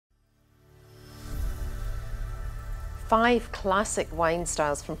5 classic wine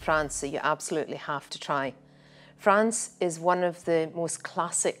styles from France that you absolutely have to try. France is one of the most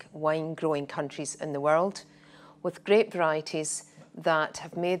classic wine growing countries in the world, with grape varieties that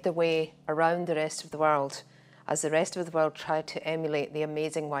have made their way around the rest of the world as the rest of the world tried to emulate the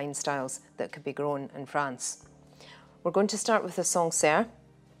amazing wine styles that could be grown in France. We're going to start with the Sancerre.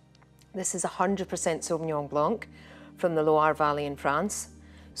 This is 100% Sauvignon Blanc from the Loire Valley in France.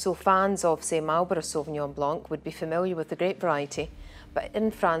 So fans of, say, Marlborough Sauvignon Blanc would be familiar with the grape variety, but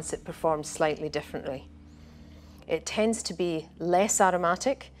in France it performs slightly differently. It tends to be less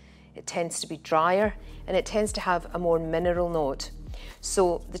aromatic, it tends to be drier, and it tends to have a more mineral note.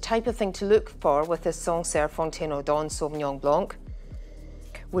 So the type of thing to look for with this Sancerre Fontaine-Audon Sauvignon Blanc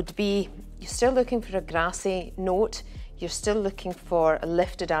would be, you're still looking for a grassy note, you're still looking for a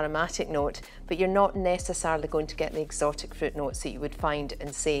lifted aromatic note, but you're not necessarily going to get the exotic fruit notes that you would find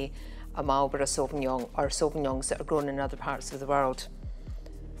in, say, a Marlborough Sauvignon or Sauvignons that are grown in other parts of the world.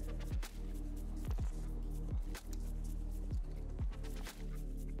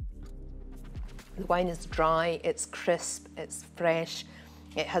 The wine is dry, it's crisp, it's fresh,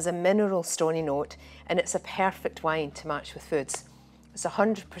 it has a mineral stony note, and it's a perfect wine to match with foods. It's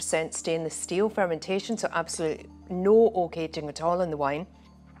 100% stainless steel fermentation, so absolutely no oak aging at all in the wine.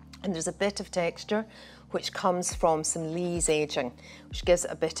 And there's a bit of texture which comes from some lees aging, which gives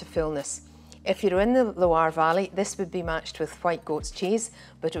it a bit of fullness. If you're in the Loire Valley, this would be matched with white goat's cheese,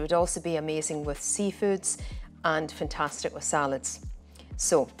 but it would also be amazing with seafoods and fantastic with salads.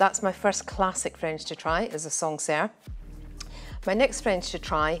 So that's my first classic French to try, is a Sancerre. My next French to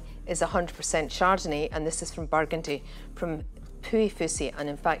try is 100% Chardonnay, and this is from Burgundy, from Pouilly-Fuissy, and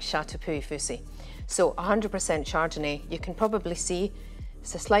in fact Chateau Pouilly-Fuissy. So 100% Chardonnay, you can probably see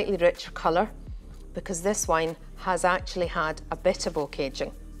it's a slightly richer colour because this wine has actually had a bit of oak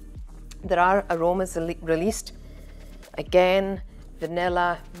aging. There are aromas released, again,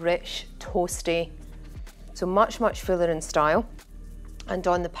 vanilla, rich, toasty, so much fuller in style. And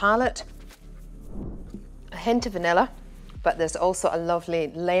on the palate, a hint of vanilla, but there's also a lovely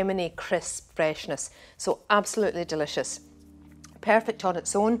lemony, crisp freshness, so absolutely delicious. Perfect on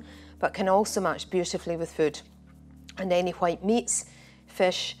its own, but can also match beautifully with food. And any white meats,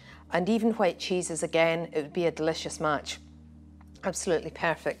 fish, and even white cheeses, again, it would be a delicious match. Absolutely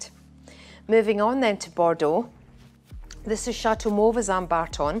perfect. Moving on then to Bordeaux. This is Chateau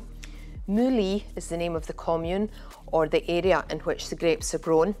Mauvezin-Barton. Mouly is the name of the commune or the area in which the grapes are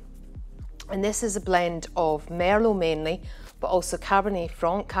grown. And this is a blend of Merlot mainly, but also Cabernet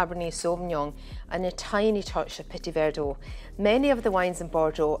Franc, Cabernet Sauvignon, and a tiny touch of Petit Verdot. Many of the wines in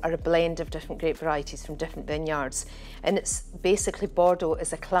Bordeaux are a blend of different grape varieties from different vineyards. And it's basically, Bordeaux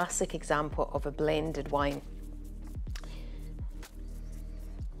is a classic example of a blended wine.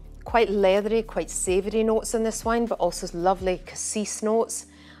 Quite leathery, quite savoury notes in this wine, but also lovely cassis notes.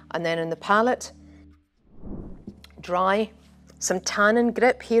 And then in the palate, dry, some tannin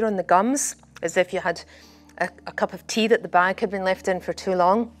grip here on the gums, as if you had a cup of tea that the bag had been left in for too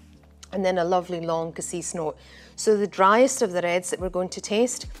long, and then a lovely long cassis note. So the driest of the reds that we're going to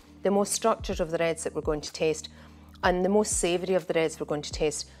taste, the most structured of the reds that we're going to taste, and the most savoury of the reds we're going to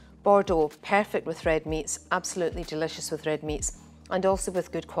taste. Bordeaux, perfect with red meats, absolutely delicious with red meats, and also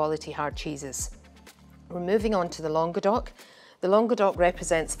with good quality hard cheeses. We're moving on to the Languedoc. The Languedoc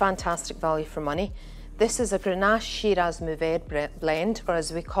represents fantastic value for money. This is a Grenache Shiraz Mourvèdre blend, or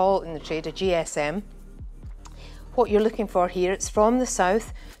as we call it in the trade, a GSM. What you're looking for here, it's from the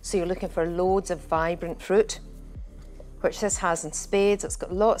south, so you're looking for loads of vibrant fruit, which this has in spades. It's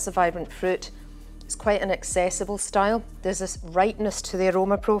got lots of vibrant fruit. It's quite an accessible style. There's this ripeness to the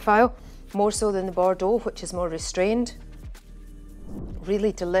aroma profile, more so than the Bordeaux, which is more restrained.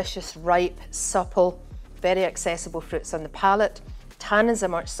 Really delicious, ripe, supple, very accessible fruits on the palate. Tannins are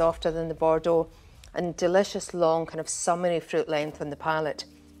much softer than the Bordeaux, and delicious long kind of summery fruit length on the palate.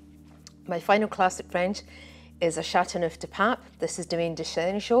 My final classic French is a Châteauneuf-du-Pape. This is Domaine de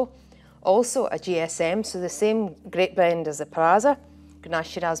Sénéchaux, also a GSM, so the same grape blend as the Paraza, Grenache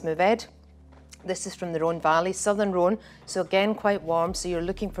Shiraz Mourvèdre. This is from the Rhône Valley, southern Rhône, so again quite warm, so you're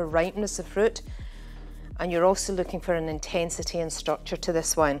looking for ripeness of fruit, and you're also looking for an intensity and structure to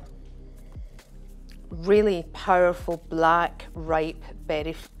this wine. Really powerful black, ripe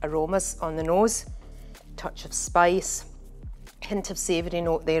berry aromas on the nose, touch of spice, hint of savoury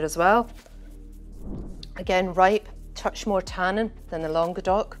note there as well. Again, ripe, touch more tannin than the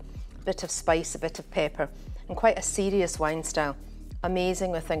Languedoc, a bit of spice, a bit of pepper, and quite a serious wine style.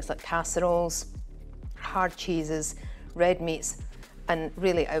 Amazing with things like casseroles, hard cheeses, red meats, and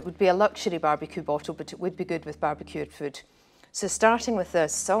really it would be a luxury barbecue bottle, but it would be good with barbecued food. So starting with the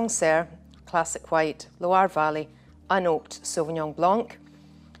Sancerre, classic white, Loire Valley, unoaked Sauvignon Blanc,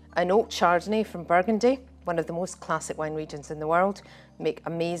 an oaked Chardonnay from Burgundy, one of the most classic wine regions in the world, make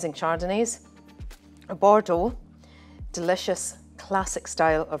amazing Chardonnays, a Bordeaux, delicious classic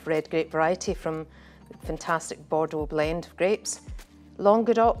style of red grape variety from a fantastic Bordeaux blend of grapes,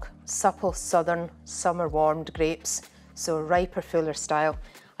 Languedoc, supple southern summer warmed grapes, so a riper, fuller style,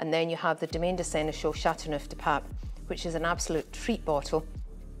 and then you have the Domaine de Sénéchaux Châteauneuf de Pape, which is an absolute treat bottle,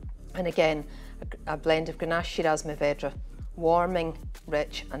 and again a blend of Grenache Shiraz Mourvèdre, warming,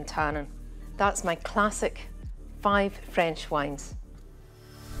 rich and tannin. That's my classic 5 French wines.